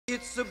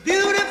It's a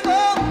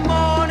beautiful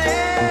morning.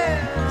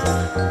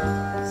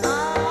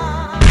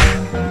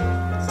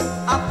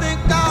 I think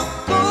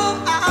I'll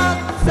go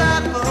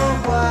outside for a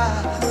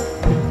while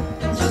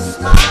and just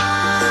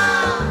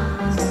smile.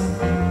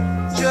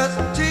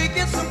 Just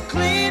taking some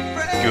clean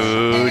fresh.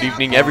 Good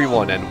evening,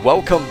 everyone, and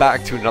welcome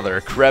back to another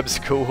Krebs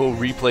Coho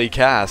replay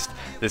cast.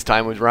 This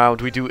time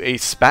around, we do a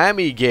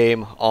spammy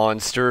game on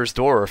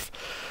Sturzdorf.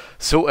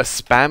 So a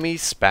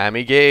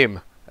spammy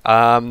game.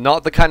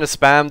 Not the kind of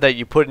spam that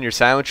you put in your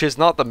sandwiches,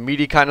 not the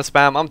meaty kind of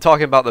spam. I'm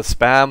talking about the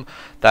spam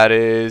that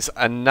is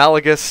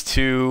analogous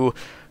to,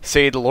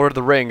 say, the Lord of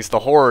the Rings, the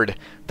Horde.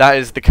 That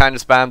is the kind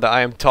of spam that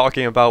I am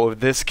talking about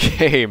with this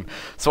game.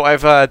 So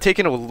I've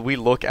taken a wee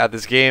look at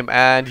this game,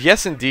 and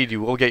yes, indeed,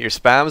 you will get your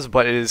spams,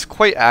 but it is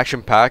quite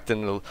action-packed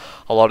and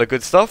a lot of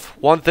good stuff.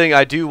 One thing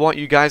I do want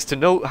you guys to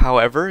note,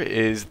 however,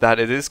 is that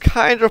it is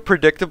kind of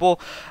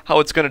predictable how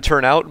it's going to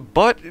turn out,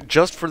 but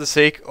just for the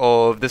sake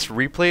of this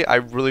replay, I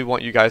really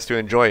want you guys to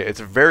enjoy it.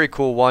 It's a very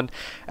cool one,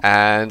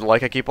 and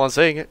like I keep on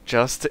saying,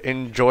 just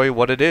enjoy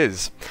what it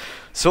is.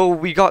 So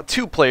we got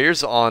two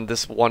players on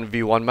this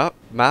 1v1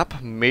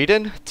 map,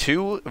 Maiden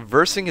 2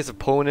 versing his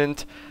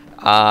opponent,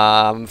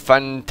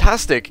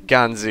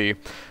 llHFllFantasticGAnZi.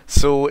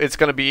 So it's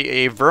going to be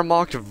a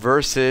Wehrmacht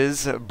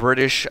versus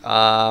British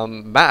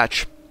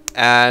match.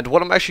 And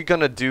what I'm actually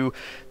going to do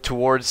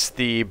towards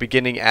the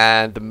beginning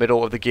and the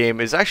middle of the game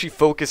is actually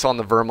focus on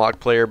the Wehrmacht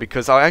player,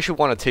 because I actually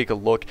want to take a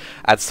look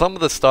at some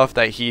of the stuff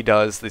that he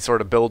does, the sort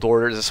of build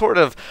orders, the sort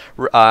of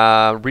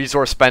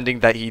resource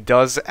spending that he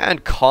does,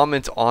 and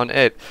comment on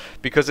it,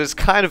 because it's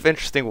kind of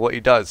interesting what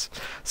he does.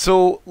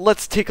 So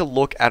let's take a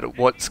look at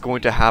what's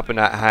going to happen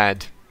at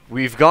hand.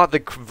 We've got the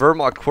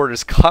Wehrmacht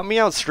quarters coming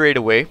out straight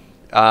away.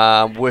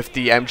 With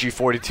the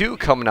MG42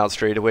 coming out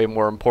straight away,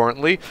 more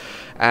importantly,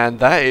 and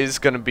that is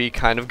going to be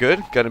kind of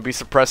good. Going to be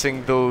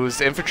suppressing those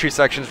infantry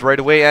sections right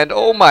away, and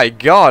oh my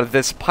god,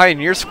 this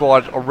Pioneer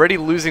squad already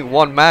losing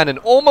one man and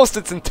almost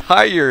its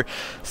entire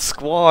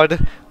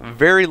squad.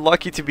 Very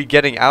lucky to be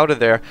getting out of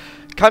there.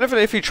 Kind of an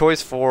iffy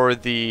choice for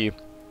the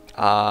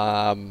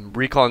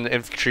recon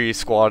infantry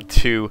squad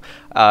to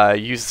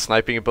use the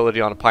sniping ability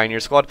on a Pioneer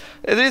squad.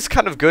 It is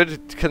kind of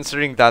good,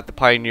 considering that the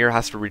Pioneer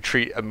has to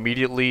retreat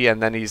immediately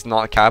and then he's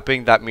not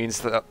capping. That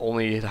means that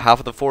only half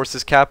of the force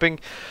is capping.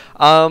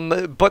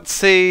 But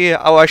say,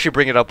 I'll actually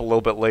bring it up a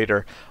little bit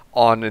later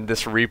on in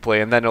this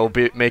replay, and then it'll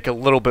make a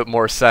little bit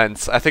more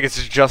sense. I think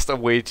it's just a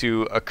way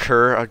to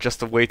occur, or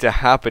just a way to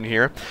happen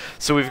here.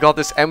 So we've got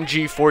this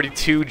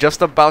MG42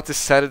 just about to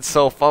set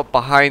itself up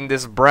behind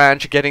this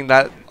branch, getting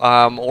that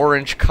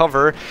orange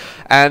cover,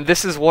 and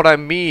this is what I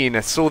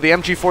mean. So the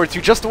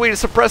MG42 just a way to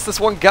suppress this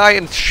one guy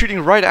and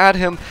shooting right at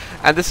him,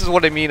 and this is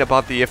what I mean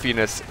about the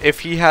iffiness. If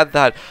he had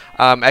that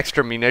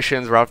extra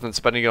munitions rather than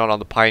spending it on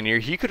the Pioneer,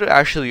 he could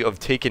actually have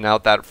taken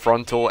out that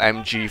frontal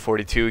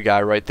MG42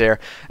 guy right there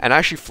and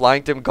actually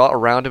flanked him, got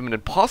around him,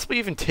 and possibly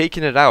even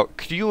taken it out.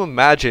 Could you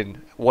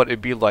imagine what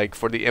it'd be like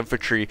for the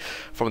infantry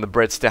from the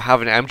Brits to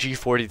have an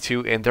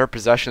MG42 in their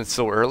possession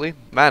so early?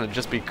 Man, it'd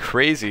just be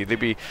crazy. They'd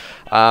be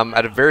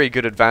at a very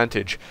good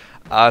advantage.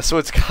 So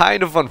it's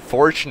kind of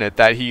unfortunate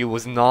that he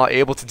was not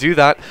able to do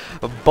that,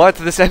 but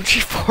this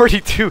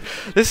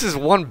MG42, this is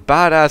one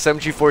badass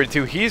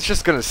MG42. He's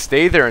just going to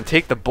stay there and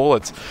take the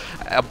bullets,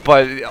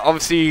 but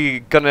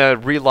obviously going to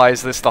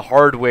realize this the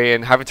hard way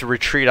and having to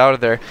retreat out of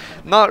there.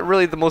 Not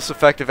really the most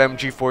effective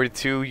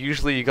MG42.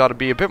 Usually you got to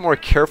be a bit more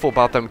careful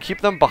about them,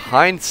 keep them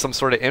behind some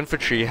sort of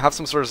infantry, have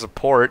some sort of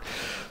support.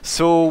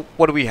 So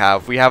what do we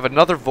have? We have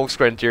another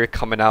Volksgrenadier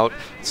coming out,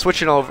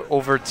 switching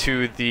over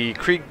to the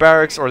Krieg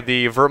barracks, or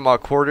the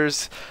Wehrmacht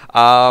quarters.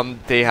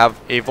 They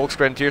have a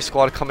Volksgrenadier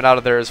squad coming out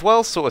of there as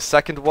well, so a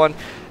second one,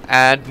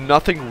 and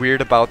nothing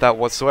weird about that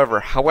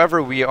whatsoever.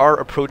 However, we are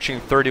approaching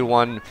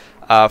 31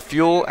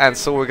 fuel, and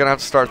so we're going to have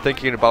to start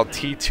thinking about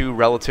T2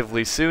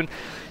 relatively soon.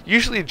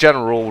 Usually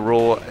general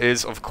rule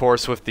is, of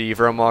course, with the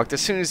Wehrmacht,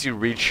 as soon as you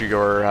reach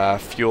your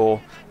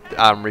fuel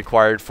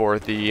required for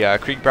the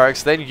Krieg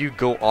barracks, then you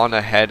go on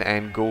ahead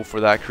and go for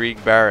that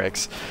Krieg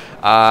barracks.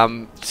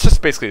 It's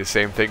just basically the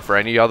same thing for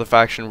any other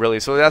faction, really,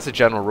 so that's a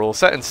general rule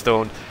set in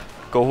stone.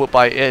 Go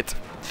by it.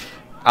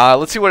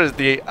 Let's see what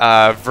the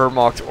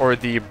Wehrmacht or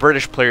the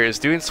British player is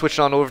doing.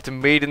 Switching on over to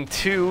Maiden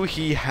 2,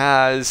 he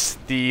has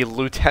the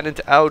lieutenant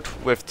out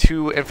with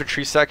 2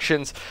 infantry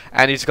sections,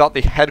 and he's got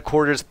the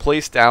headquarters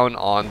placed down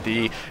on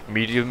the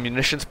medium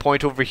munitions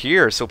point over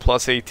here, so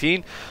plus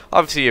 18.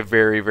 Obviously a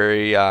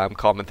very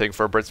common thing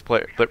for British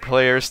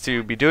players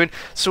to be doing,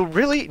 so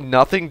really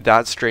nothing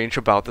that strange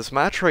about this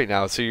match right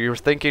now. So you're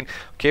thinking,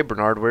 okay,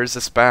 Bernard, where's the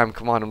spam?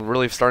 Come on, I'm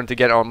really starting to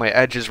get on my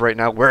edges right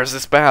now. Where's the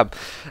spam?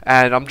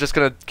 And I'm just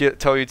gonna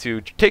tell you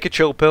to take a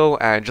chill pill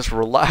and just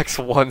relax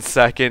 1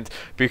 second,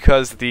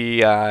 because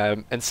the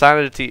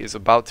insanity is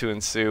about to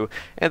ensue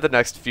in the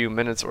next few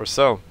minutes or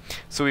so.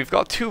 So we've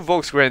got 2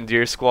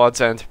 Volksgrenadier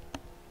squads, and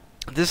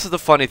this is the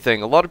funny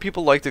thing. A lot of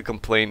people like to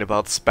complain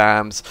about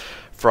spams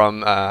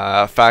from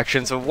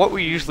factions, and what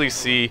we usually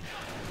see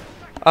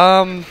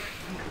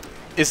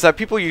is that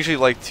people usually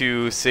like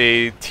to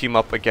say team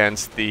up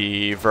against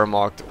the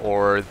Wehrmacht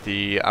or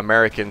the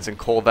Americans and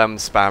call them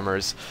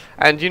spammers.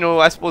 And you know,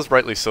 I suppose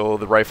rightly so,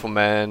 the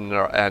riflemen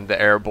and the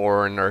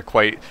airborne are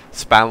quite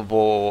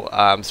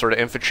spammable sort of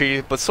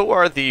infantry, but so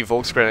are the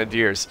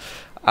Volksgrenadiers.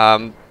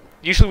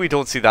 Usually we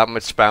don't see that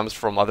much spams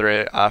from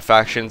other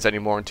factions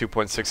anymore in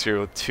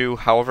 2.602.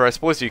 However, I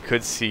suppose you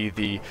could see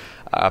the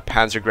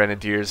Panzer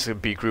Grenadiers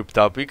be grouped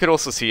up. You could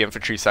also see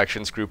infantry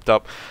sections grouped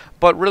up.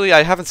 But really,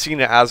 I haven't seen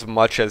it as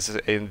much as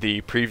in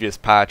the previous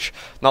patch.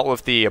 Not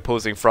with the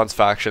opposing fronts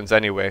factions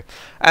anyway.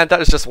 And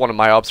that is just one of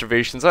my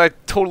observations. I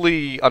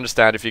totally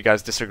understand if you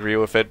guys disagree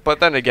with it.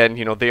 But then again,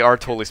 you know, they are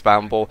totally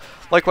spammable.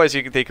 Likewise,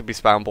 they could be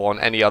spammable on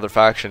any other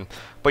faction.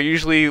 But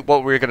usually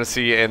what we're going to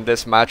see in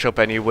this matchup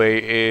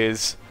anyway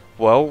is...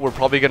 well, we're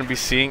probably going to be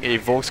seeing a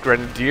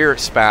Volksgrenadier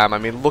spam. I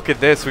mean, look at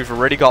this. We've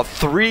already got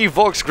 3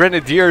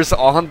 Volksgrenadiers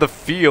on the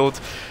field.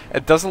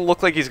 It doesn't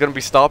look like he's going to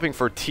be stopping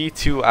for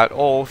T2 at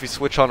all. If you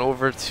switch on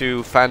over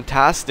to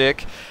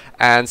Fantastic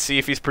and see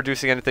if he's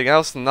producing anything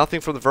else,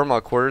 nothing from the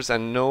Wehrmacht quarters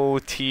and no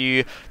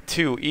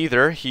T2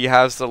 either. He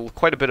has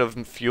quite a bit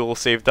of fuel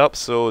saved up,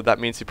 so that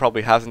means he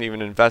probably hasn't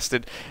even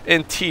invested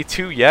in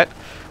T2 yet,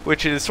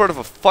 which is sort of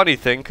a funny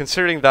thing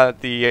considering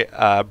that the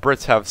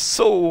Brits have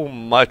so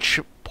much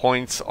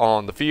points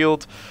on the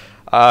field.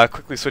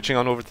 Quickly switching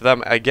on over to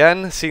them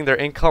again, seeing their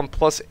income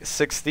plus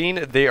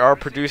 16. They are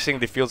producing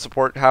the field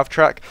support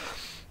half-track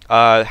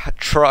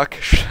truck,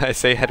 should I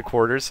say,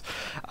 headquarters.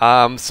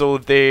 So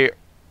they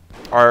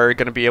are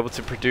going to be able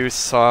to produce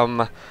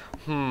some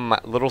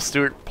Little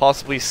Stuart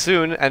possibly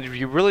soon, and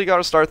you really got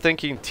to start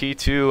thinking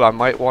T2. I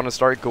might want to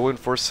start going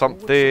for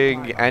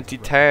something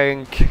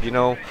anti-tank, you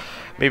know,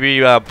 maybe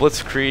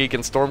Blitzkrieg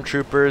and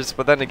Stormtroopers,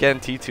 but then again,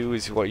 T2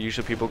 is what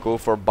usually people go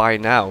for by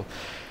now.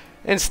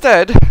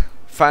 Instead,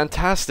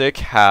 Fantastic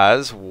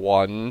has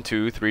 1,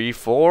 2, 3,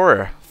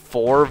 4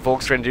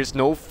 Volksgrenadiers,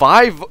 no,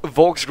 5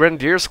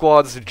 Volksgrenadier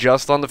squads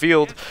just on the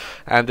field.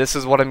 And this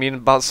is what I mean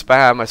about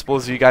spam. I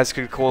suppose you guys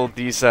could call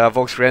these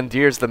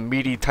Volksgrenadiers the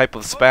meaty type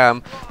of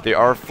spam. They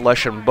are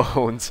flesh and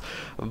bones.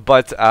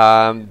 But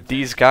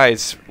these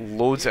guys,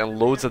 loads and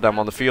loads of them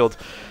on the field.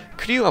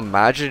 Could you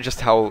imagine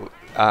just how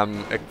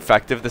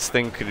effective this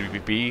thing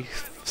could be?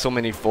 So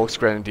many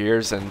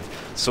Volksgrenadiers and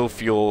so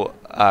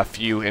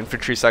few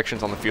infantry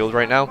sections on the field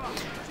right now.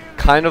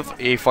 Kind of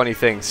a funny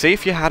thing. Say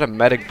if you had a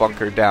medic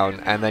bunker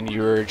down and then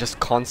you're just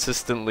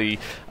consistently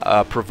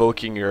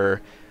provoking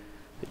your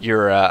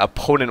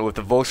opponent with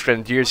the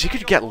Volksgrenadiers, you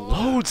could get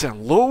loads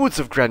and loads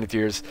of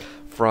grenadiers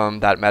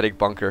from that medic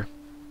bunker.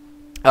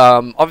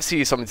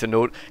 Obviously, something to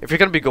note, if you're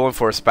going to be going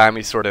for a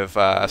spammy sort of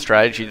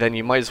strategy, then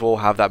you might as well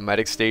have that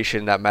medic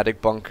station, that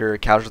medic bunker,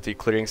 casualty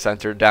clearing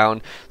center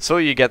down, so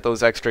you get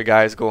those extra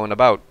guys going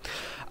about.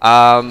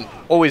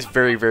 Always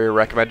very, very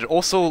recommended.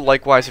 Also,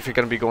 likewise, if you're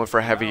going to be going for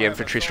a heavy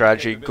infantry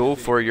strategy, go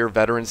for your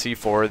veterancy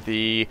for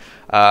the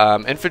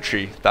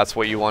infantry. That's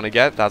what you want to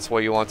get. That's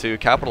what you want to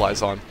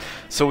capitalize on.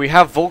 So we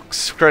have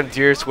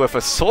Volksgrenadiers with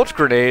assault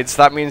grenades.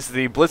 That means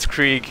the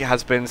Blitzkrieg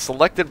has been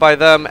selected by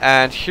them,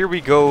 and here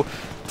we go.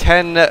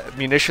 10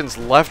 munitions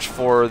left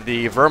for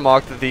the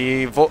Wehrmacht.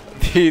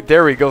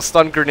 There we go,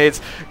 stun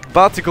grenades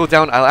about to go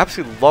down. I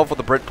absolutely love what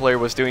the Brit player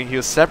was doing. He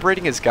was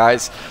separating his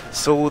guys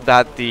so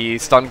that the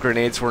stun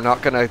grenades were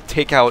not going to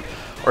take out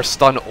or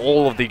stun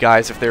all of the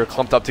guys if they were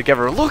clumped up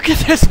together. Look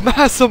at this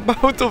mass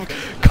amount of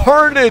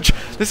carnage.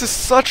 This is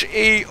such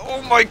a...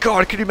 oh my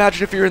god, can you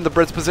imagine if you're in the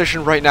Brits'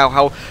 position right now,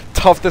 how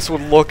tough this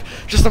would look?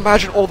 Just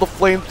imagine all the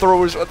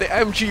flamethrowers, the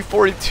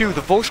MG42,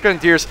 the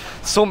Volksgrenadiers.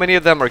 So many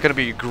of them are going to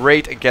be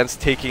great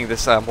against taking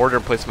this mortar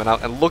emplacement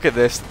out. And look at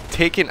this,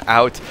 taken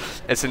out.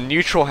 It's in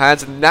neutral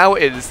hands, and now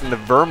it is in the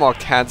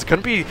Wehrmacht hands. It's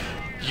going to be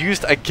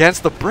used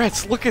against the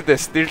Brits. Look at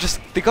this,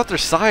 they got their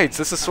sides.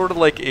 This is sort of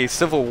like a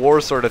civil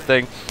war sort of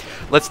thing.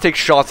 Let's take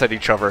shots at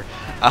each other.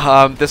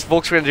 This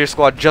Volksgrenadier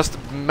squad just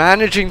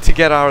managing to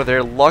get out of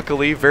there,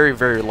 luckily, very,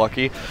 very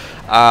lucky.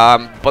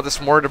 But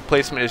this mortar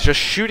placement is just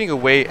shooting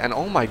away, and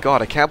oh my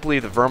god, I can't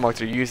believe the Wehrmacht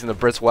are using the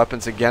Brits'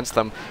 weapons against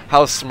them.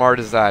 How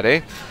smart is that,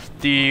 eh?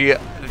 The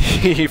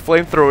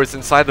flamethrowers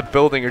inside the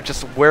building are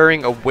just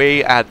wearing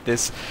away at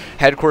this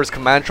headquarters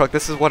command truck.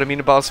 This is what I mean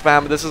about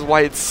spam. This is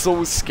why it's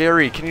so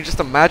scary. Can you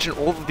just imagine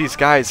all of these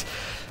guys?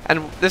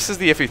 And this is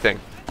the iffy thing.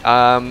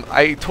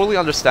 I totally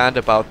understand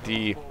about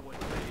the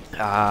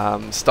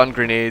stun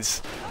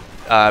grenades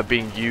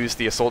being used,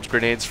 the assault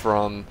grenades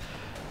from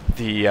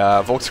the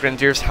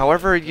Volksgrenadiers.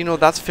 However, you know,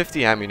 that's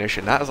 50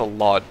 ammunition. That is a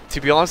lot. To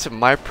be honest, in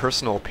my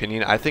personal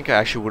opinion, I think I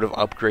actually would have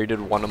upgraded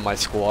one of my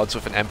squads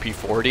with an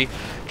MP40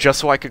 just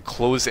so I could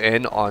close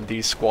in on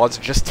these squads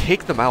and just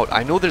take them out.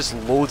 I know there's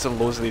loads and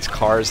loads of these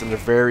cars and they're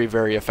very,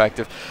 very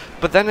effective.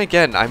 But then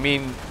again, I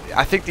mean,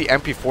 I think the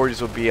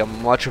MP40s would be a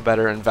much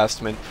better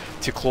investment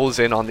to close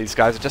in on these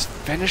guys and just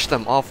finish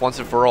them off once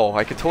and for all.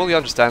 I could totally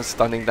understand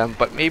stunning them,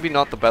 but maybe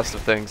not the best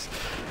of things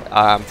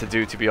to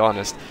do, to be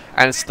honest.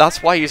 And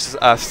that's why he's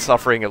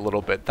suffering a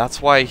little bit.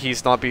 That's why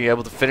he's not being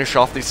able to finish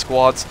off these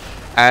squads.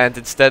 and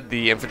instead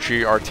the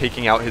infantry are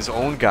taking out his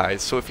own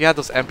guys. So if he had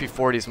those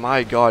MP40s,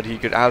 my god, he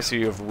could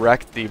absolutely have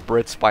wrecked the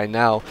Brits by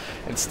now.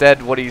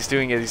 Instead, what he's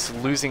doing is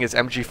he's losing his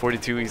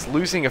MG42, he's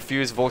losing a few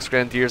of his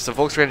Volksgrenadiers. The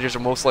Volksgrenadiers are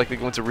most likely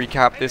going to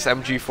recap this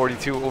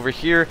MG42 over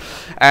here,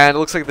 and it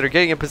looks like they're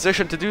getting in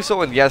position to do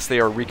so, and yes, they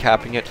are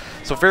recapping it.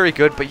 So very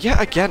good, but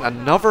yeah, again,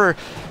 another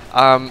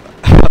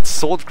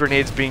assault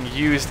grenades being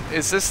used.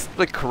 Is this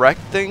the correct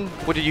thing?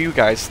 What do you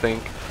guys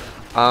think?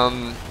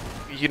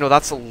 You know,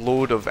 that's a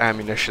load of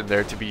ammunition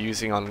there to be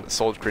using on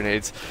assault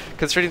grenades,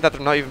 considering that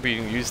they're not even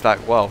being used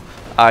that well.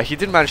 He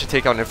did manage to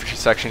take out an infantry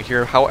section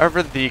here,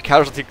 however the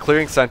casualty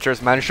clearing center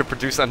has managed to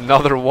produce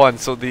another one,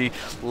 so the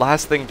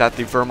last thing that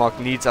the Wehrmacht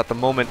needs at the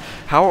moment.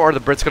 How are the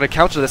Brits going to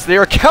counter this? They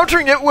are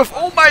countering it with,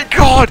 oh my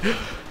god!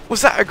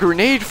 Was that a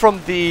grenade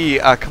from the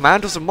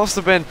commandos? It must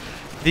have been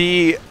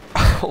the...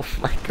 Oh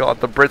my god,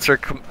 the Brits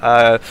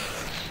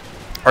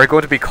are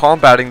going to be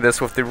combating this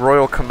with the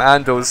Royal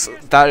Commandos.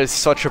 That is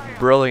such a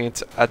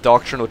brilliant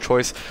doctrinal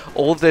choice.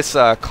 All this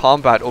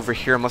combat over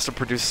here must have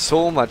produced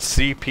so much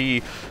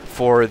CP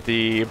for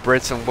the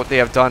Brits, and what they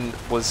have done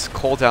was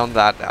call down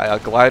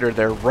that glider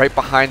there right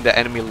behind the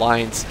enemy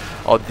lines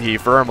of the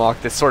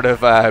Wehrmacht, this sort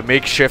of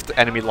makeshift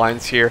enemy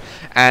lines here,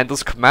 and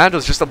those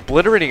commandos just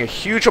obliterating a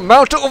huge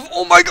amount of...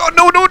 Oh my god,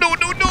 no, no, no,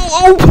 no, no,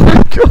 oh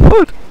my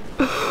god!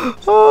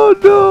 Oh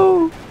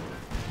no!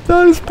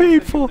 That is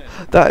painful.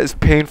 That is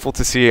painful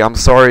to see. I'm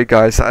sorry,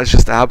 guys. That is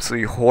just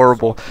absolutely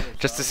horrible.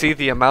 Just to see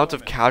the amount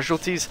of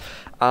casualties.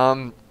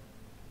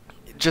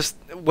 Just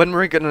when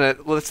we're gonna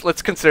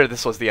let's consider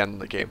this was the end of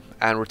the game,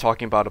 and we're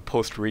talking about a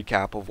post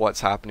recap of what's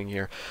happening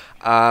here.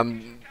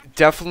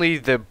 Definitely,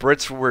 the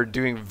Brits were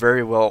doing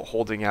very well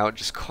holding out,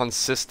 just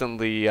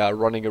consistently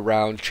running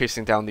around,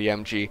 chasing down the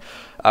MG.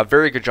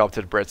 Very good job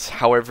to the Brits.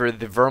 However,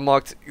 the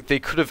Wehrmacht, they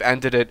could have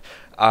ended it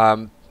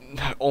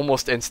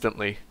almost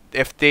instantly.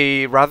 If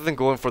they, rather than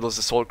going for those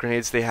assault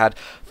grenades, they had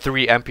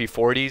 3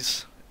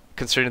 MP40s,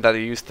 considering that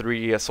they used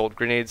 3 assault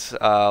grenades,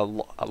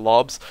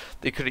 lobs,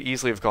 they could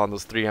easily have gotten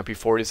those 3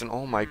 MP40s, and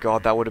oh my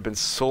god, that would have been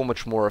so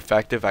much more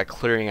effective at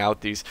clearing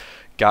out these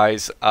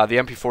guys. The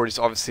MP40s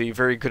obviously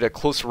very good at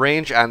close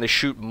range, and they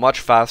shoot much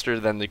faster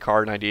than the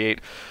Kar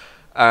 98.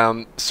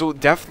 So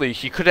definitely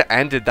he could have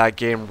ended that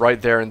game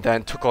right there and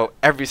then, took out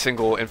every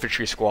single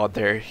infantry squad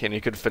there, and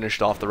he could have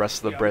finished off the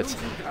rest of the Brits.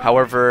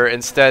 However,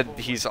 instead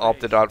he's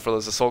opted out for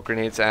those assault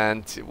grenades,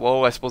 and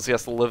well, I suppose he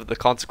has to live with the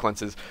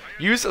consequences.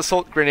 Use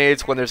assault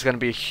grenades when there's going to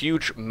be a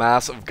huge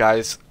mass of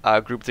guys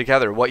grouped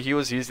together. What he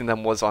was using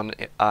them was on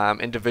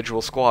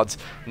individual squads.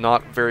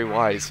 Not very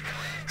wise.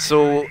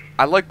 So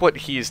I like what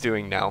he's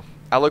doing now.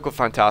 I like what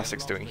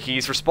Fantastic's doing.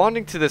 He's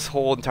responding to this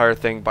whole entire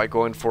thing by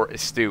going for a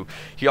stew.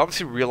 He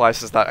obviously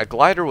realizes that a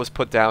glider was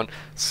put down,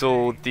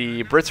 so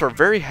the Brits are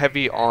very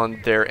heavy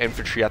on their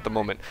infantry at the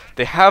moment.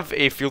 They have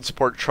a field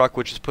support truck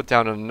which is put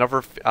down in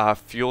another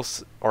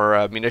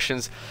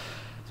munitions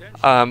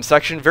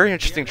section. Very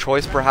interesting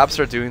choice. Perhaps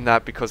they're doing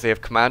that because they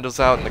have commandos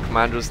out, and the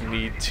commandos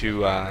need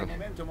to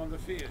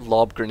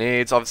lob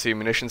grenades. Obviously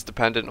munitions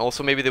dependent.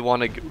 Also, maybe they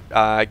want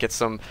to get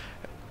some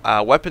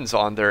weapons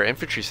on their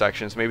infantry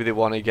sections. Maybe they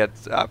want to get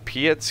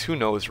Piets, who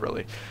knows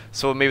really.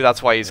 So maybe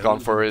that's why he's gone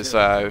for his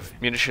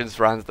munitions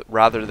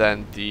rather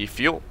than the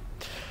fuel.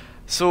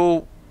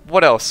 So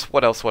what else?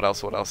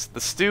 The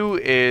stew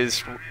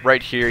is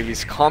right here.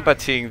 He's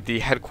combating the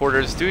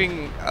headquarters,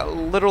 doing a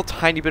little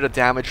tiny bit of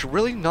damage,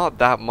 really not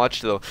that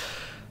much though.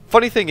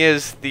 Funny thing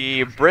is,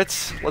 the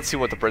Brits, let's see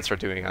what the Brits are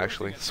doing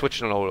actually,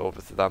 switching it over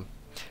to them,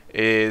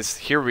 is,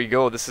 here we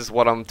go, this is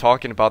what I'm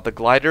talking about, the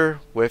glider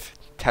with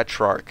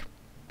Tetrarch.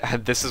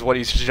 And this is what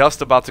he's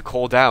just about to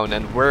call down.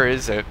 And where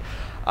is it?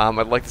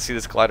 I'd like to see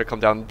this glider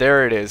come down.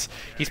 There it is.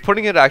 He's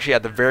putting it actually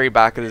at the very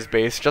back of his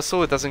base, just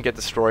so it doesn't get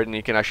destroyed and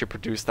he can actually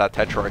produce that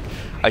Tetrarch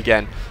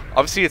again.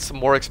 Obviously, it's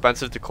more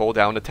expensive to call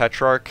down a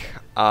Tetrarch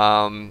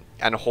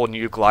and a whole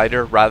new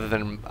glider rather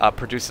than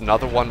produce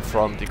another one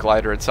from the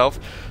glider itself.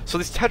 So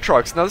these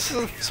Tetrarchs, now this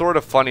is a sort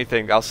of funny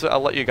thing.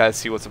 I'll let you guys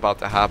see what's about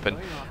to happen.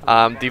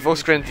 The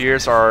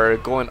Volksgrenadiers are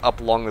going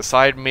up along the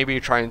side, maybe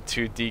trying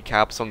to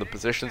decap some of the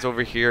positions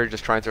over here,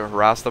 just trying to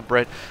harass the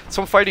Brit.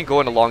 Some fighting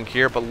going along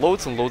here, but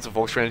loads and loads of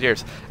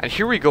Volksgrenadiers. And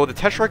here we go, the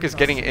Tetrarch is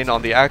getting in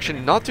on the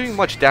action, not doing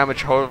much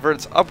damage, however,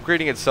 it's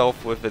upgrading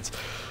itself with its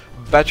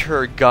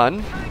better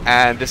gun,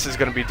 and this is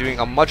going to be doing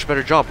a much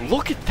better job.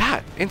 Look at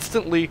that!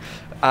 Instantly,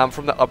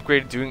 from the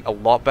upgrade, doing a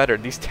lot better.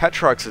 These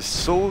Tetrarchs are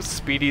so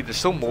speedy, they're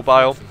so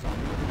mobile.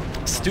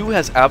 Stu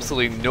has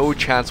absolutely no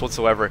chance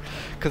whatsoever,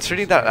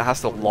 considering that it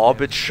has to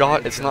lob its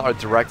shot. It's not a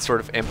direct sort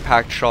of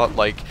impact shot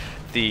like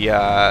the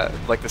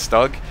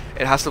Stug.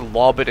 It has to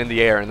lob it in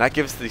the air, and that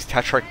gives these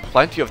Tetrarch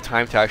plenty of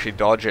time to actually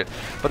dodge it.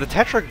 But the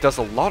Tetrarch does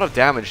a lot of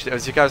damage,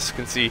 as you guys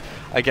can see,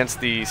 against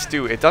the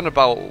Stu. It done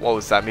about, what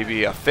was that,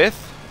 maybe a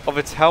fifth of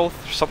its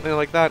health, or something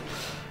like that.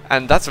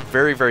 And that's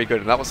very, very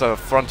good. And that was a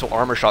frontal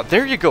armor shot.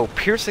 There you go,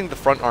 piercing the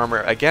front armor.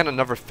 Again,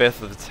 another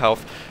fifth of its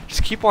health.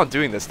 Just keep on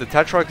doing this. The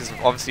Tetrarch is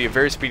obviously a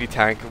very speedy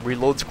tank,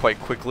 reloads quite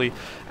quickly,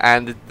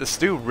 and the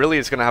Stu really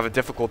is going to have a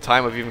difficult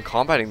time of even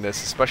combating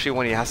this, especially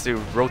when he has to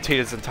rotate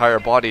his entire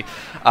body.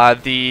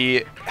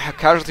 The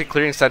casualty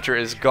clearing center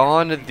is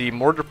gone, the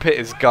mortar pit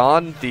is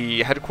gone,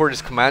 the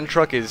headquarters command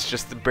truck is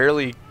just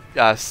barely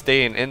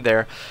staying in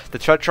there. The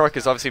Tetrarch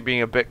is obviously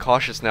being a bit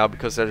cautious now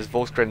because there's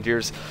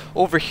Volksgrenadiers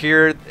over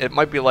here. It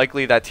might be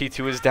likely that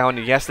T2 is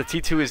down. Yes, the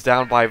T2 is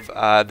down by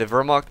the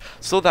Wehrmacht,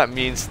 so that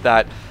means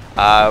that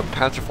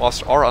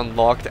Panzerfaust are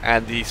unlocked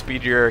and the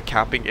speedier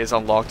capping is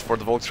unlocked for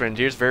the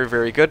Volksgrenadiers. Very,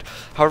 very good.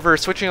 However,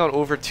 switching on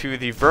over to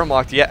the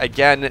Wehrmacht, yet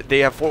again, they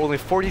have only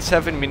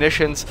 47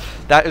 munitions.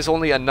 That is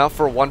only enough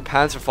for one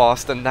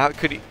Panzerfaust, and that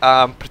could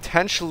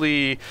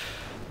potentially...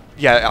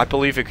 Yeah, I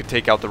believe it could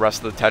take out the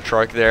rest of the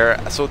Tetrarch there.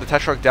 So the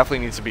Tetrarch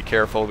definitely needs to be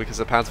careful because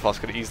the Panzerfaust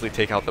could easily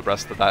take out the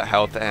rest of that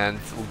health and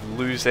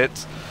lose it.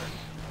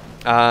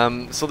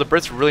 So the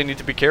Brits really need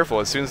to be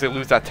careful. As soon as they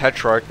lose that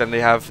Tetrarch, then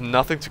they have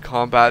nothing to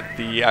combat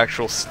the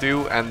actual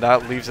Stu, and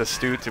that leaves a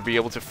Stu to be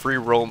able to free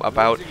roam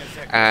about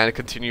and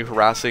continue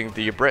harassing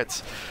the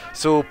Brits.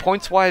 So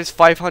points-wise,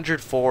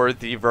 500 for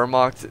the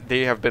Wehrmacht.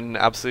 They have been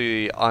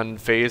absolutely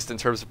unfazed in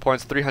terms of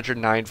points,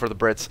 309 for the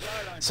Brits.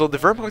 So the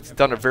Wehrmacht has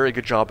done a very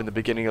good job in the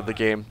beginning of the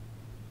game.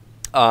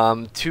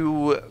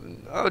 To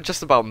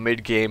just about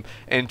mid-game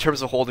in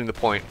terms of holding the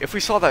point. If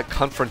we saw that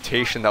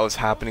confrontation that was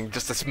happening,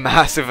 just this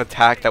massive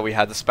attack that we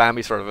had, the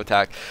spammy sort of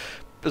attack,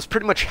 it was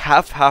pretty much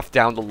half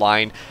down the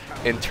line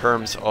in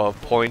terms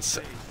of points,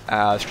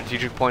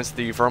 strategic points.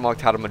 The Wehrmacht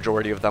had a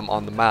majority of them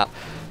on the map.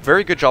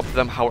 Very good job for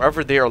them.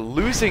 However, they are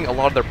losing a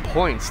lot of their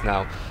points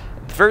now.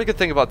 The very good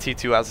thing about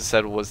T2, as I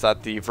said, was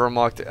that the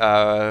Wehrmacht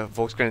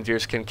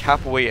Volksgrenadiers can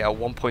cap away at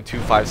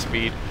 1.25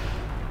 speed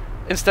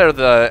instead of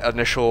the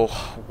initial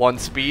 1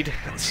 speed.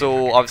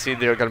 So obviously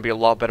they're going to be a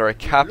lot better at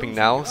capping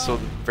now, so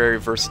very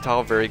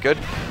versatile, very good.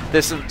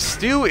 This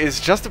Stu is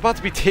just about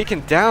to be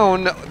taken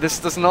down. This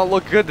does not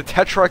look good. The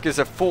Tetrarch is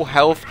at full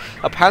health.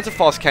 A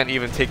Panzerfaust can't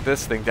even take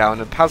this thing down,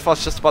 and Panzerfaust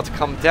is just about to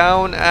come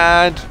down,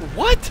 and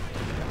what?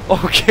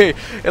 Okay,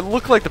 it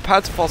looked like the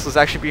Panzerfaust was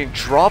actually being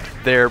dropped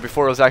there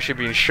before it was actually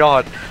being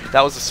shot.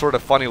 That was a sort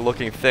of funny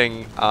looking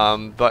thing,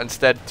 but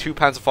instead 2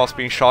 Panzerfausts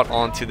being shot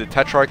onto the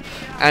Tetrarch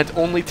and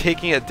only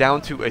taking it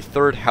down to a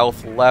third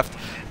health left.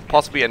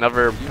 Possibly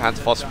another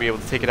Panzerfaust to be able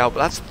to take it out, but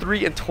that's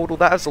 3 in total.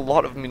 That is a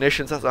lot of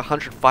munitions. That's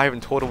 105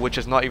 in total, which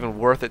is not even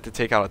worth it to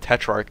take out a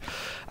Tetrarch.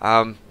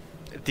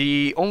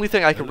 The only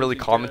thing I can really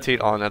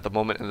commentate on at the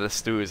moment, and the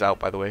Stu is out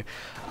by the way,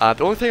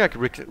 the only thing I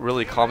can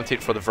really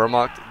commentate for the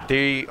Wehrmacht,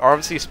 they are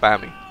obviously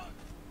spammy.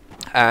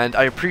 And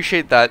I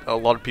appreciate that a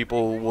lot of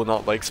people will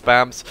not like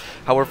spams.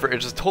 However,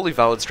 it is a totally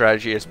valid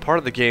strategy. It's part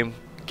of the game.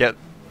 Get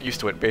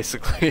used to it,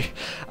 basically.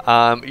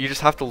 You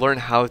just have to learn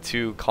how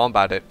to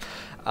combat it.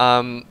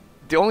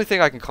 The only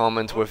thing I can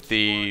comment with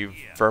the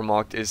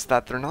Wehrmacht is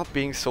that they're not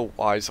being so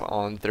wise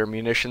on their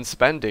munition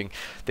spending.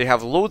 They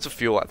have loads of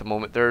fuel at the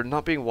moment. They're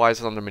not being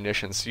wise on their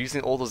munitions.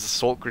 Using all those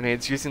assault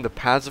grenades, using the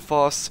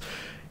Panzerfausts.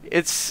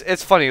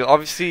 It's funny.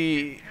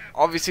 Obviously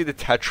the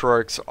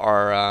Tetrarchs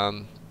are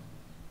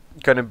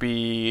gonna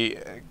be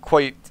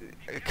quite.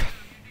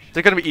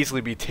 They're going to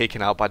easily be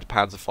taken out by the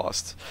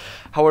Panzerfaust.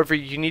 However,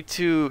 you need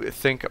to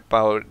think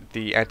about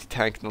the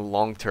anti-tank in the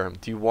long term.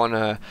 Do you want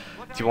to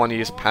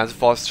use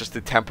Panzerfaust just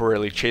to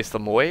temporarily chase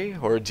them away,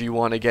 or do you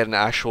want to get an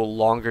actual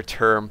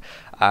longer-term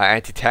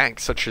anti-tank,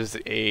 such as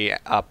a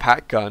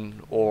pack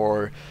gun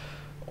or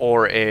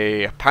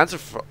a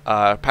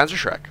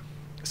Panzerschreck?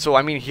 So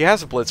I mean, he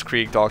has a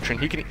Blitzkrieg doctrine.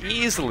 He can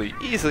easily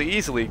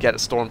get a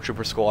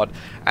Stormtrooper squad,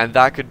 and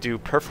that could do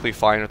perfectly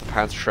fine with the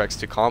Panzerschrecks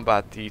to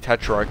combat the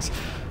Tetrarchs.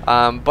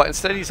 But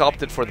instead he's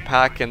opted for the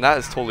pack, and that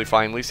is totally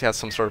fine. At least he has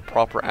some sort of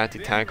proper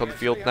anti-tank on the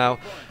field now.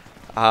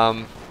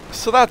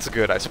 So that's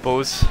good, I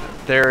suppose.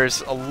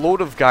 There's a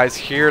load of guys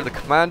here, the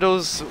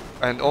commandos,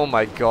 and oh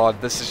my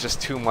god, this is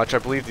just too much. I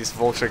believe these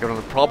Volks are going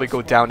to probably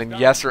go down, and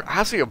yes, they're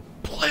absolutely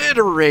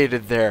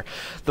obliterated there.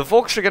 The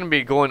Volks are going to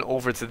be going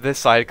over to this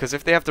side, because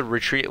if they have to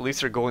retreat, at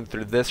least they're going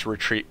through this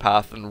retreat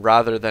path, and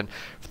rather than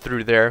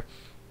through there.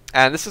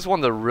 And this is one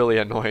of the really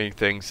annoying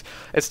things.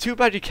 It's too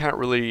bad you can't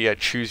really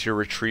choose your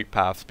retreat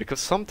paths,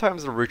 because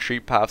sometimes the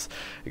retreat paths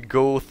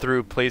go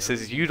through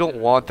places you don't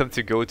want them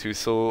to go to.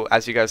 So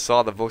as you guys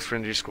saw, the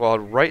Volksgrenadier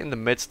squad right in the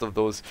midst of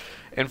those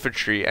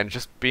infantry and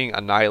just being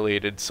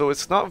annihilated. So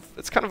it's kind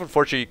of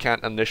unfortunate you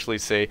can't initially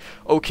say,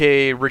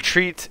 okay,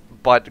 retreat,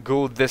 but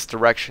go this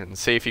direction.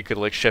 Say if you could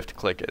like shift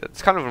click it.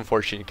 It's kind of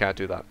unfortunate you can't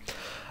do that.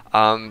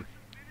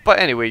 But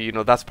anyway, you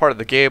know, that's part of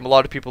the game. A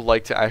lot of people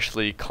like to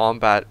actually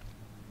combat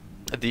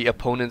the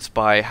opponents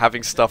by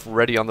having stuff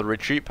ready on the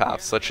retreat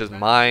paths, such as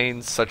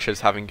mines, such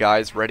as having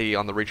guys ready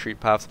on the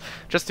retreat paths,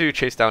 just to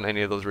chase down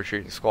any of those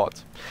retreating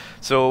squads.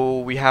 So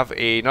we have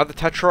another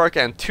Tetrarch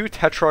and 2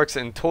 Tetrarchs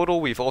in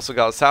total. We've also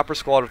got a Sapper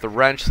squad with a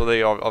wrench, so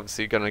they are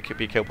obviously going to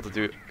be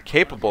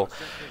capable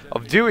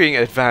of doing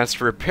advanced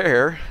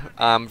repair.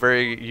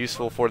 Very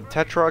useful for the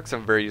Tetrox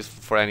and very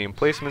useful for any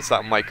emplacements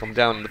that might come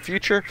down in the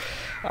future.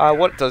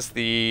 What does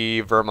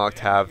the Wehrmacht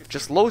have?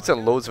 Just loads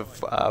and loads of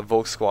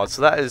Volk squads.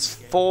 So that is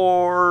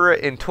 4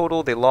 in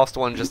total. They lost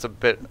one just a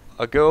bit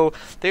ago.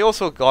 They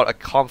also got a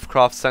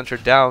Kampfkraft center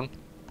down,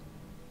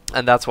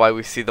 and that's why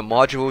we see the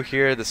module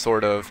here, the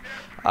sort of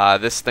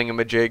this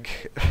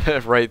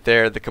thingamajig right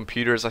there, the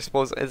computers, I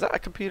suppose. Is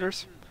that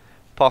computers?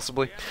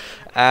 Possibly.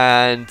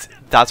 And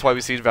that's why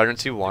we see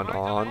Veterancy 1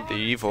 on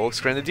the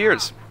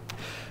Volksgrenadiers.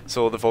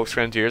 So the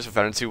Volksgrenadiers with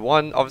Veterancy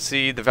 1,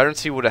 obviously the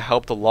Veterancy would have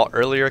helped a lot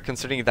earlier,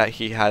 considering that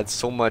he had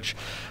so much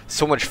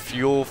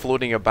fuel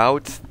floating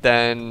about.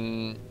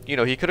 Then, you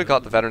know, he could have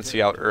got the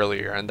Veterancy out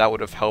earlier, and that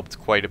would have helped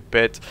quite a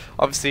bit.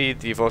 Obviously,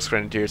 the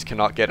Volksgrenadiers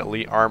cannot get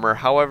elite armor.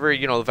 However,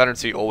 you know, the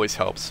Veterancy always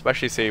helps,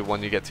 especially say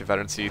when you get to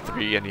Veterancy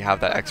 3 and you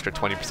have that extra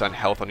 20%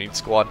 health on each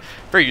squad.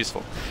 Very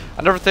useful.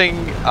 Another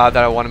thing that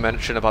I want to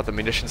mention about the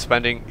munition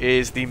spending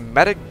is the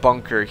medic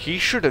bunker. He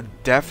should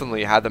have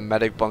definitely had the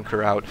medic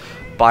bunker out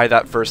by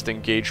that first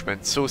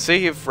engagement. So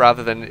say if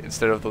rather than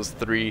instead of those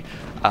 3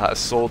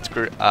 assault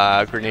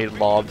grenade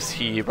lobs,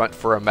 he went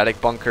for a medic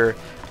bunker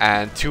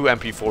and 2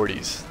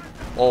 MP40s,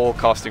 all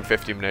costing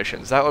 50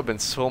 munitions. That would have been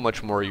so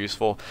much more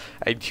useful,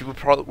 and he would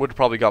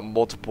probably got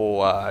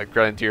multiple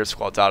Grenadier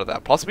squads out of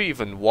that, possibly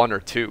even 1 or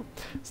 2.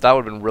 So that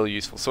would have been really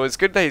useful. So it's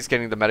good that he's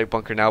getting the medic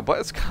bunker now, but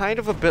it's kind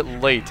of a bit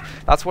late.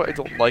 That's what I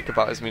don't like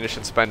about his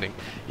munition spending.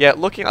 Yet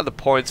looking at the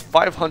points,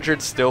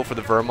 500 still for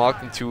the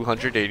Wehrmacht and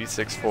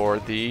 286 for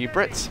the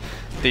Brits.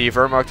 The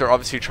Wehrmacht are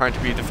obviously trying to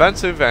be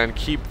defensive and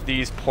keep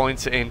these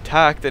points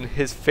intact in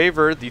his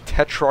favor. The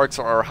Tetrox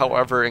are,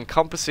 however,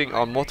 encompassing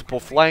on multiple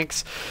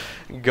flanks.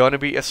 Gonna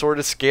be a sort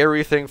of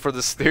scary thing for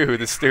the Stu.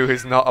 The Stu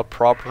is not a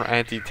proper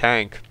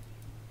anti-tank.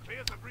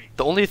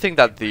 The only thing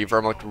that the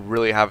Wehrmacht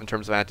really have in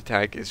terms of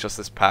anti-tank is just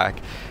this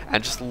pack.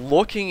 And just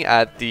looking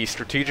at the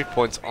strategic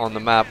points on the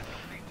map,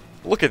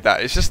 look at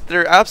that. It's just,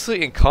 they're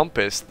absolutely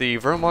encompassed. The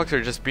Wehrmacht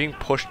are just being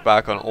pushed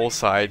back on all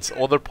sides.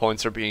 All their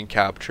points are being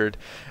captured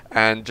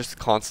and just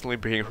constantly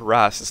being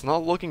harassed. It's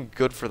not looking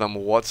good for them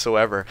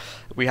whatsoever.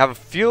 We have a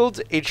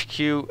field HQ,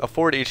 a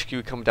forward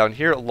HQ coming down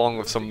here along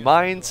with some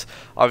mines,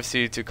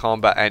 obviously to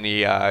combat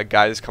any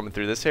guys coming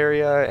through this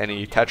area,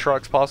 any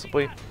Tetrox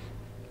possibly.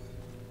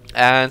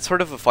 And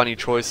sort of a funny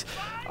choice,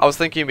 I was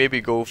thinking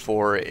maybe go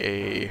for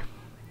a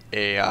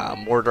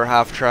mortar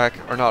half track,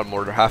 or not a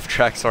mortar half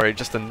track, sorry,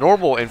 just a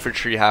normal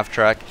infantry half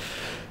track.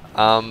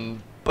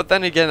 But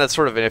then again, that's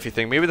sort of an iffy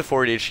thing. Maybe the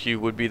forward HQ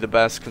would be the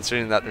best,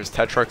 considering that there's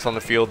Tetrox on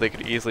the field. They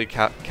could easily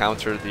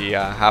counter the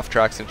half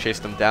tracks and chase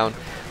them down.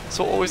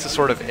 So always a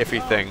sort of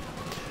iffy thing.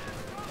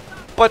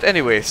 But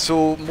anyway,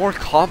 so more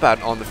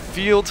combat on the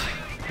field.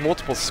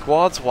 Multiple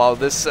squads, while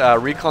this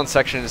recon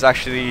section is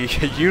actually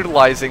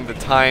utilizing the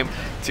time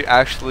to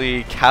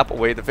actually cap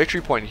away the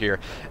victory point here.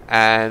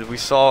 And we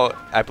saw,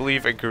 I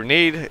believe, a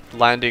grenade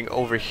landing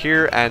over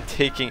here and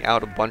taking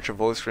out a bunch of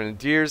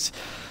Volksgrenadiers.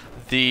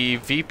 The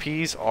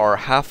VPs are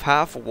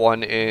half-half,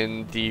 one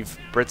in the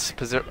Brits'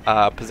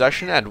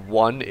 possession and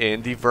one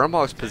in the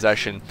Wehrmacht's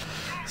possession.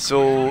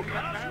 So,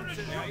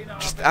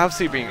 just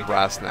absolutely being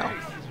harassed now.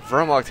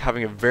 Wehrmacht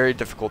having a very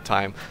difficult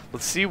time.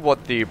 Let's see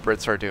what the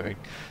Brits are doing.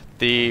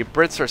 The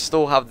Brits are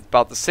still have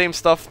about the same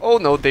stuff. Oh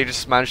no, they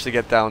just managed to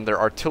get down their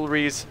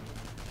artilleries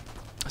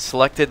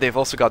selected. They've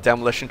also got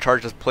demolition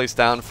charges placed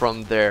down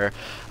from their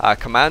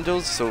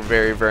commandos, so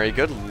very, very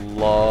good.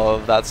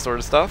 Love that sort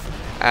of stuff.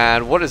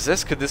 And what is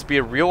this? Could this be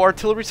a real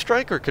artillery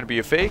strike or could it be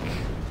a fake?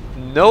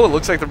 No, it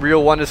looks like the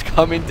real one is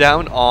coming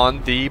down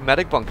on the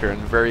medic bunker,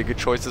 and very good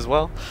choice as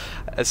well.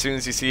 As soon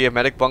as you see a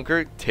medic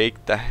bunker, take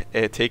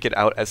it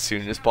out as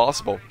soon as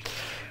possible.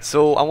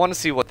 So I want to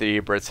see what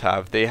the Brits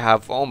have. They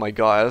have, oh my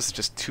god, that's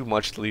just too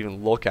much to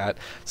even look at.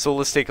 So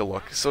let's take a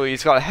look. So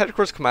he's got a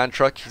headquarters command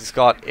truck. He's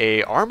got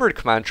a armored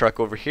command truck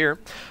over here.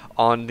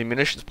 On the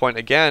munitions point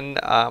again,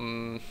 I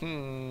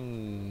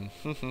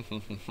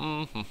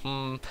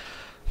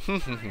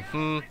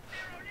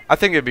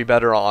think it'd be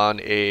better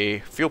on a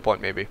fuel point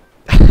maybe.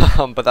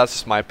 But that's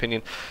just my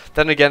opinion.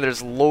 Then again,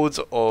 there's loads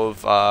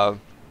of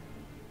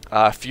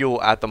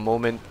fuel at the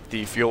moment,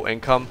 the fuel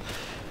income.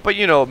 But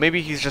you know,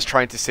 maybe he's just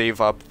trying to save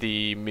up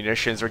the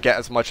munitions or get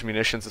as much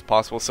munitions as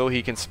possible so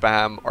he can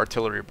spam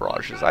artillery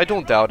barrages. I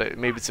don't doubt it.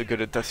 Maybe it's a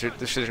good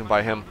decision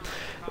by him.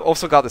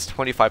 Also got this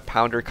 25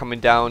 pounder coming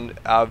down.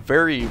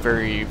 Very,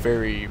 very,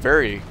 very,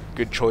 very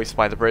good choice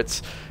by the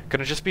Brits.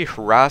 Gonna just be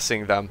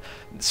harassing them.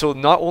 So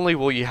not only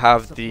will you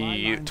have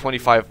the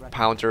 25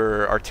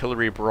 pounder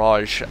artillery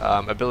barrage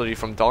ability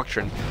from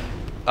Doctrine,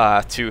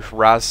 to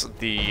harass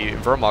the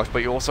Wehrmacht,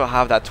 but you also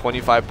have that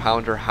 25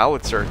 pounder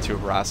howitzer to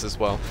harass as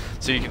well.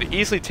 So you could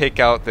easily take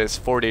out this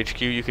forward HQ,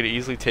 you could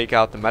easily take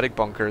out the medic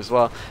bunker as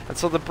well. And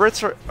so the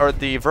Brits or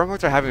the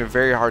Wehrmacht are having a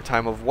very hard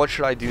time of what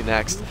should I do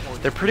next.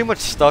 They're pretty much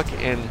stuck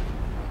in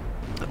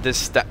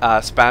this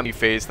spammy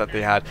phase that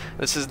they had.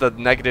 This is the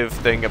negative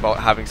thing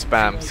about having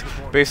spams.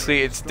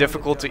 Basically, it's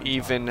difficult to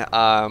even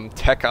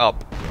tech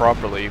up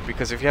properly,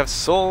 because if you have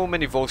so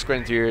many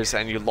Volksgrenadiers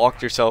and you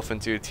locked yourself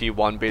into a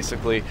T1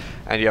 basically,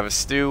 and you have a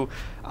stew,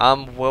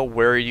 well,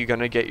 where are you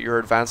gonna get your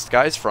advanced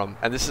guys from?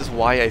 And this is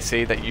why I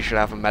say that you should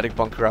have a medic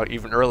bunker out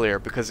even earlier,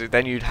 because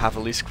then you'd have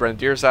at least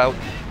Grenadiers out.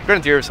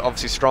 Grenadiers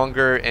obviously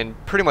stronger in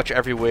pretty much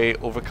every way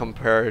over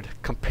compared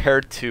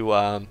to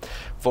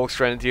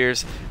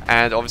Volksgrenadiers,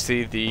 and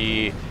obviously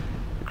the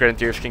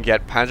Grenadiers can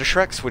get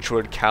Panzerschrecks, which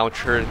would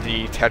counter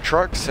the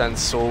Tetrarchs, and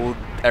so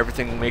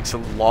everything makes a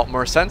lot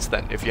more sense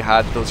then. If you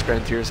had those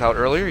Grenadiers out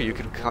earlier, you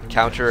could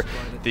counter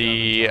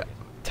the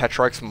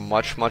Tetrarchs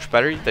much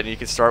better. Then you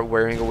can start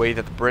wearing away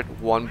the Brit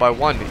one by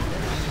one,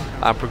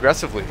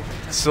 progressively.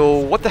 So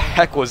what the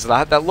heck was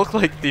that? That looked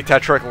like the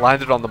Tetrarch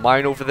landed on the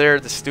mine over there.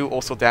 The stew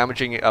also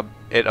damaging it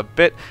a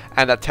bit,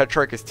 and that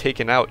Tetrarch is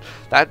taken out.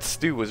 That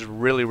stew was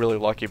really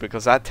lucky,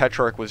 because that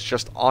Tetrarch was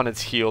just on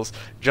its heels,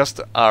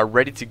 just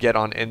ready to get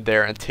on in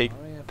there and take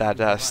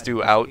that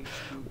stew out,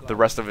 the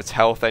rest of its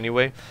health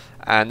anyway.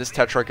 And this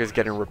Tetrarch is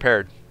getting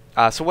repaired.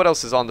 So what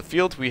else is on the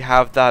field? We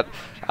have that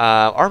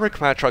armored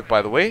command truck,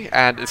 by the way,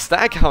 and a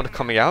Staghound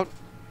coming out.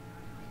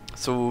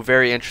 So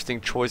very interesting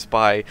choice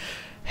by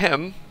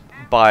him,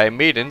 by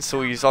Maiden.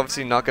 So he's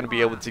obviously not going to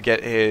be able to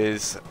get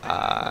his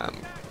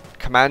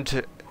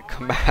command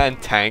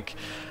tank.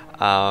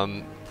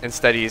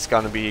 Instead, he's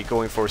going to be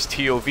going for his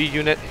TOV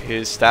unit,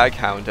 his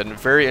Staghound, and a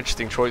very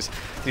interesting choice.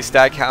 These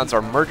Staghounds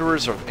are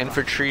murderers of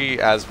infantry,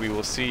 as we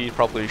will see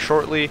probably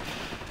shortly.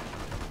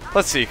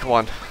 Let's see, come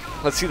on.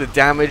 Let's see the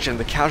damage and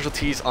the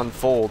casualties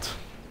unfold.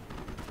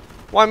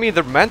 Well, I mean,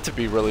 they're meant to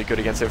be really good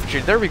against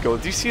infantry. There we go.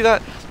 Do you see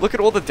that? Look at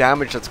all the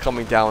damage that's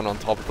coming down on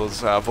top of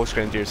those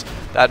Volksgrenadiers.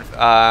 That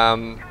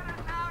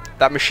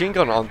that machine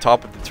gun on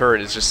top of the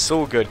turret is just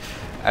so good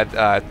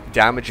at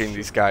damaging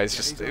these guys.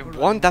 Just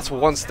that's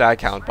one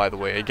Staghound, by the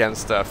way,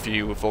 against a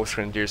few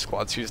Volksgrenadier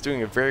squads. He's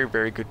doing a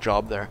very good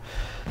job there.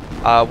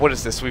 What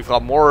is this? We've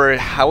got more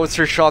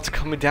howitzer shots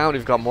coming down.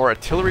 We've got more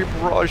artillery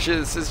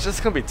barrages. It's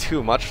just going to be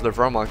too much for the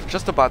Wehrmacht.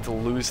 Just about to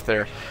lose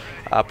their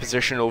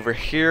position over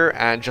here,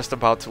 and just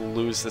about to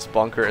lose this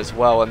bunker as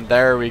well. And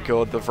there we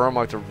go. The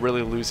Wehrmacht are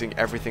really losing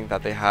everything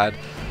that they had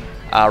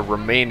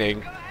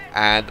remaining.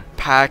 And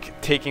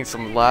Pack taking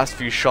some last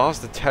few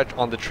shots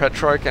on the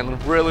Tetrarch, and it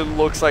really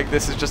looks like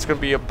this is just going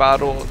to be a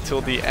battle till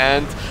the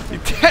end. The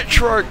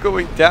Tetrarch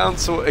going down,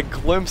 so a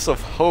glimpse of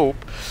hope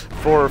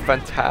for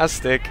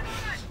Fantastic.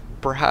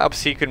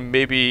 Perhaps he can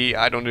maybe,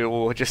 I don't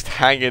know, just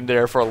hang in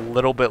there for a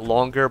little bit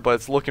longer, but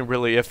it's looking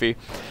really iffy.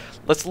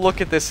 Let's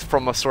look at this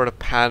from a sort of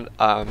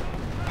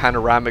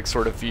panoramic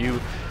sort of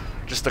view,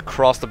 just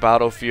across the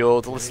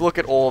battlefield. Let's look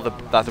at all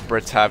that the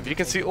Brits have. You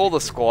can see all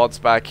the squads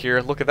back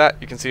here. Look at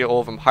that. You can see all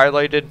of them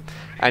highlighted,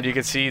 and you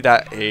can see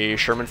that a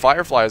Sherman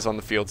Firefly is on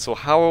the field. So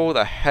how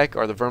the heck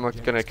are the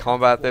Wehrmacht going to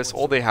combat this?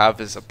 All they have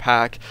is a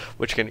Pack,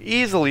 which can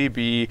easily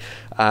be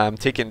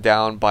taken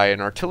down by an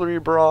artillery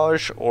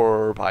barrage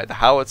or by the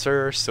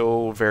howitzer.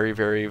 So very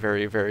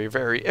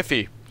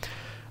iffy.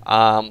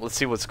 Let's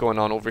see what's going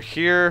on over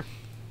here.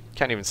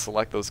 Can't even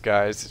select those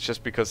guys. It's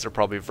just because they're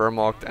probably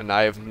Wehrmacht, and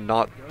I have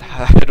not.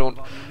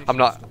 I'm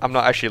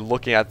not actually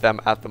looking at them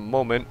at the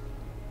moment.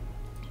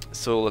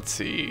 So let's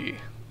see.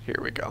 Here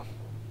we go.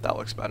 That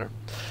looks better.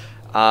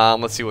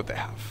 Let's see what they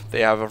have.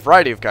 They have a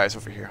variety of guys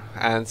over here,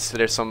 and so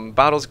there's some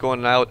battles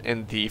going out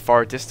in the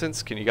far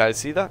distance. Can you guys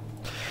see that?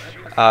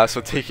 So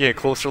taking a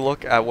closer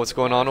look at what's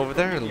going on over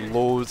there, and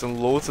loads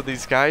of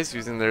these guys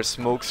using their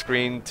smoke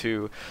screen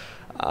to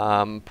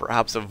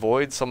perhaps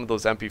avoid some of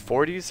those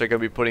MP40s. They're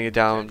going to be putting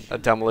down a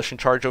demolition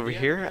charge over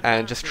here,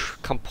 and just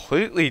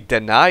completely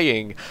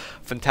denying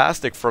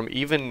Fantastic from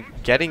even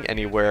getting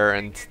anywhere.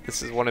 And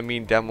this is what I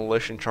mean,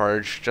 demolition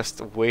charge, just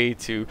a way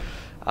to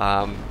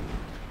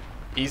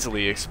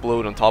easily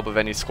explode on top of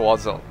any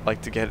squads that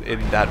like to get in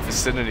that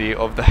vicinity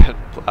of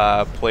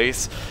that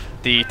place.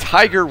 The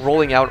Tiger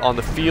rolling out on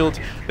the field.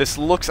 This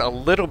looks a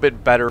little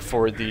bit better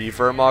for the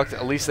Wehrmacht.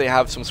 At least they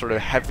have some sort of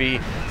heavy,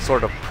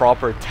 sort of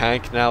proper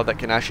tank now that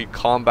can actually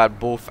combat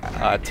both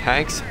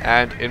tanks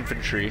and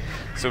infantry.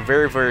 So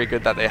very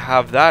good that they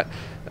have that.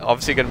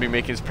 Obviously going to be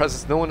making his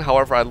presence known.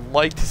 However, I'd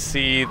like to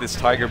see this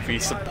Tiger be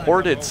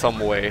supported some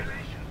way.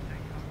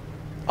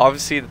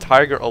 Obviously, the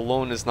Tiger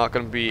alone is not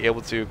going to be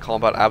able to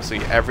combat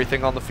absolutely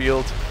everything on the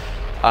field.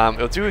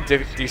 It'll do a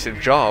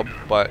decent job,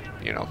 but,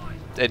 you know,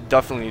 it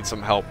definitely needs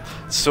some help.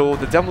 So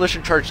the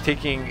demolition charge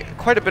taking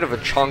quite a bit of a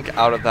chunk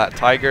out of that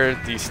Tiger.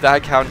 The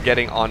Staghound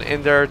getting on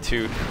in there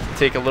to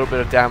take a little bit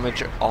of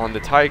damage on the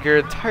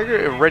Tiger.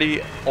 Tiger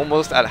already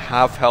almost at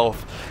half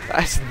health.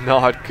 That's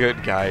not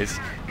good, guys.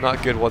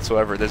 Not good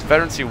whatsoever. There's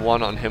veterancy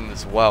 1 on him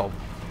as well.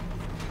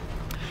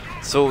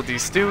 So the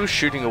Stew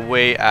shooting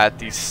away at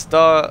the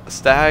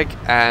Stag,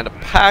 and a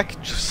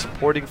Pack just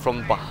supporting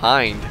from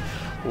behind.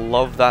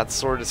 Love that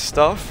sort of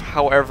stuff.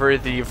 However,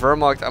 the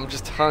Wehrmacht, I'm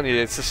just telling you,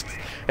 it's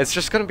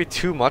just going to be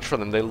too much for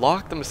them. They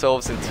locked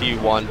themselves in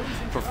T1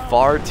 for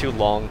far too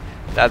long,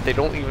 that they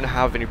don't even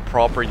have any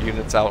proper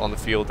units out on the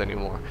field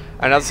anymore.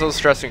 And as I was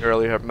stressing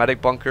earlier,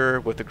 medic bunker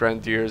with the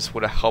grenadiers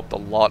would have helped a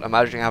lot.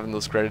 Imagine having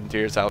those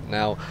grenadiers out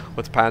now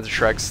with Panzer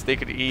Shreks. They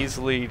could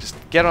easily just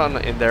get on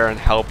in there and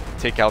help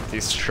take out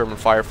these Sherman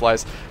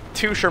Fireflies.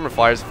 2 Sherman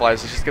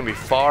Fireflies is just going to be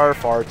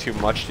far too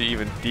much to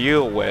even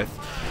deal with.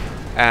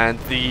 And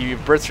the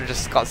Brits are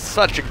just got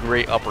such a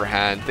great upper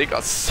hand. They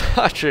got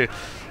such an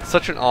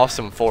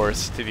awesome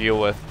force to deal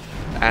with,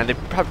 and they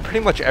have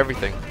pretty much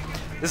everything.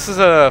 This is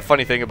a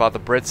funny thing about the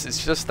Brits.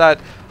 It's just that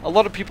a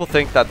lot of people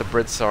think that the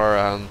Brits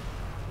are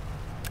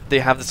they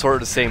have the sort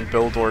of the same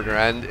build order,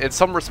 and in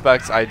some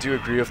respects I do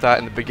agree with that.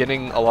 In the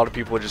beginning, a lot of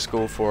people just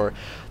go for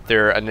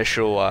their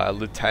initial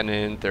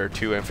lieutenant, their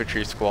 2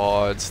 infantry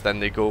squads, then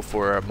they go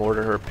for a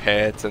mortar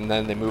pit, and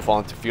then they move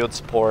on to field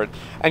support.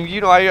 And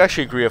you know, I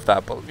actually agree with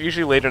that, but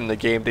usually later in the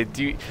game they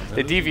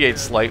deviate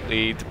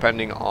slightly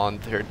depending on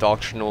their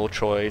doctrinal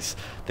choice.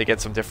 They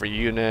get some different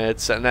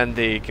units, and then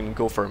they can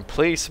go for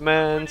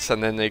emplacements,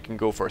 and then they can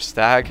go for a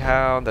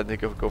staghound, then they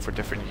go for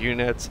different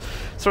units,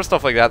 sort of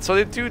stuff like that. So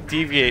they do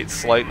deviate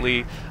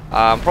slightly,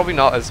 probably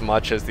not as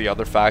much as the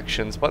other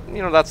factions, but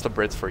you know, that's the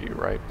Brits for you,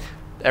 right?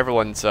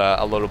 Everyone's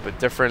a little bit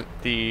different.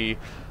 The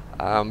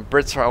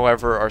Brits,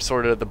 however, are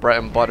sort of the bread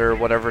and butter.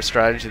 Whatever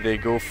strategy they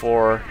go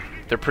for,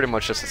 they're pretty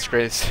much just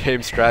the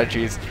same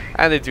strategies,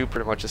 and they do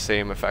pretty much the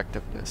same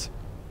effectiveness.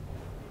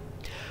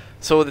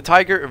 So the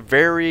Tiger,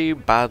 very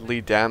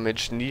badly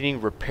damaged,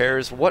 needing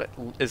repairs. What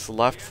is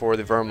left for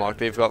the Wehrmacht?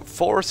 They've got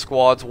 4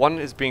 squads. 1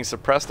 is being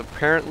suppressed,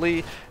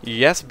 apparently.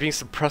 Yes, being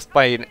suppressed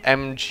by an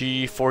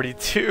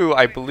MG42,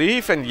 I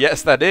believe. And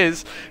yes, that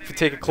is. If you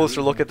take a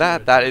closer look at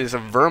that, that is a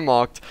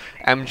Wehrmacht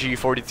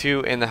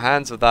MG42 in the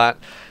hands of that.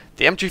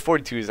 The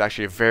MG42 is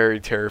actually a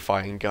very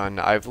terrifying gun.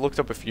 I've looked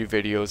up a few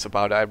videos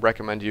about it. I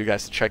recommend you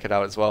guys to check it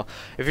out as well.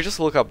 If you just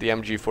look up the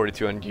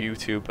MG42 on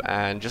YouTube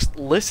and just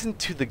listen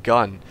to the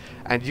gun,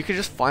 and you can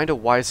just find out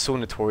why it's so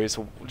notorious,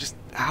 just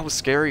how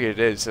scary it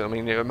is. I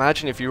mean,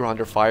 imagine if you were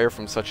under fire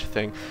from such a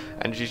thing,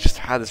 and you just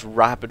had this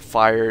rapid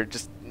fire.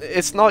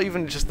 It's not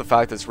even just the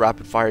fact that it's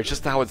rapid fire, it's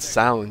just how it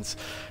sounds.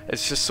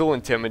 It's just so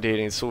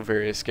intimidating, it's so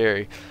very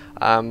scary.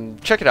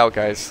 Check it out,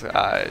 guys,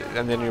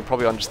 and then you'll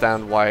probably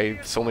understand why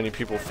so many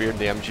people feared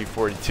the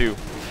MG42.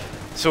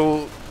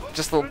 So,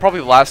 just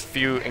probably the last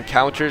few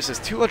encounters is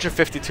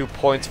 252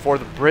 points for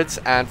the Brits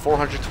and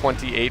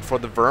 428 for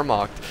the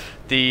Wehrmacht.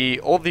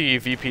 All the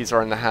VPs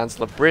are in the hands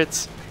of the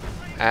Brits,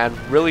 and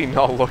really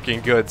not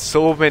looking good.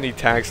 So many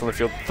tanks on the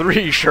field,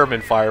 3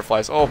 Sherman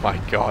Fireflies, oh my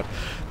god.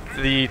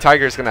 The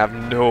Tiger is going to have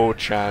no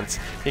chance.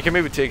 He can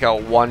maybe take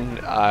out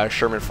 1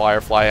 Sherman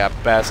Firefly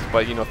at best,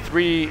 but you know,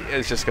 3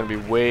 is just going to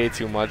be way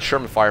too much.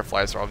 Sherman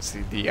Fireflies are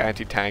obviously the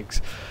anti-tank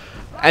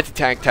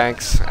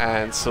tanks,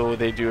 and so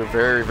they do a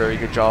very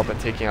good job at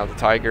taking out the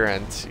Tiger,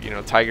 and you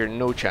know, Tiger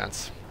no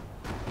chance.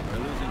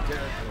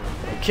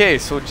 Okay,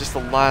 so just the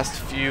last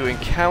few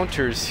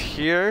encounters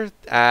here,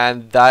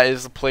 and that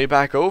is the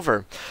playback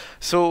over.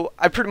 So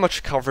I pretty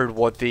much covered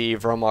what the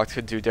Wehrmacht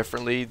could do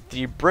differently.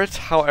 The Brits,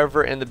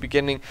 however, in the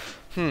beginning,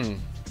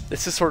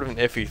 this is sort of an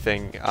iffy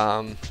thing.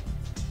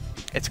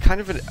 It's kind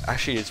of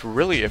actually, it's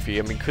really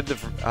iffy. I mean, could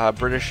the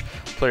British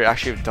player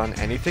actually have done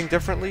anything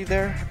differently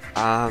there?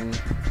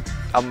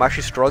 I'm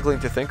actually struggling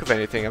to think of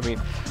anything. I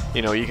mean,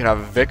 you know, you could have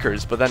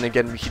Vickers, but then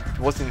again, he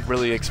wasn't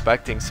really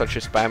expecting such a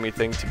spammy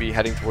thing to be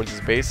heading towards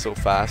his base so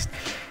fast.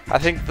 I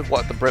think that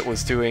what the Brit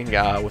was doing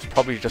was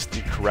probably just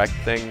the correct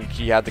thing.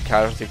 He had the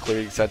casualty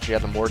clearing, etc. He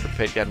had the mortar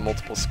pit, he had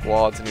multiple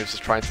squads, and he was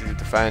just trying to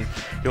defend.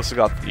 He also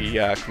got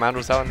the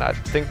commandos out, and I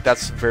think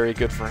that's very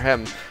good for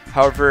him.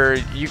 However,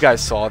 you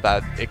guys saw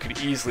that it could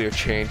easily have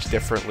changed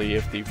differently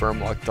if the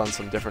Wehrmacht done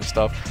some different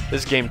stuff.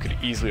 This game could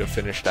easily have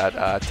finished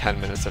at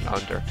 10 minutes and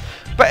under.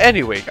 But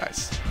anyway,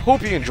 guys,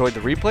 hope you enjoyed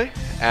the replay,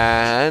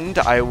 and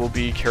I will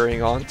be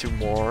carrying on to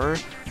more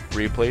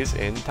replays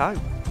in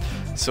time.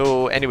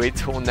 So anyway,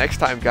 till next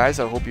time, guys,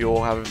 I hope you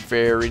all have a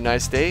very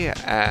nice day,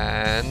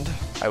 and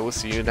I will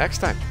see you next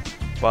time.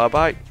 Bye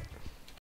bye.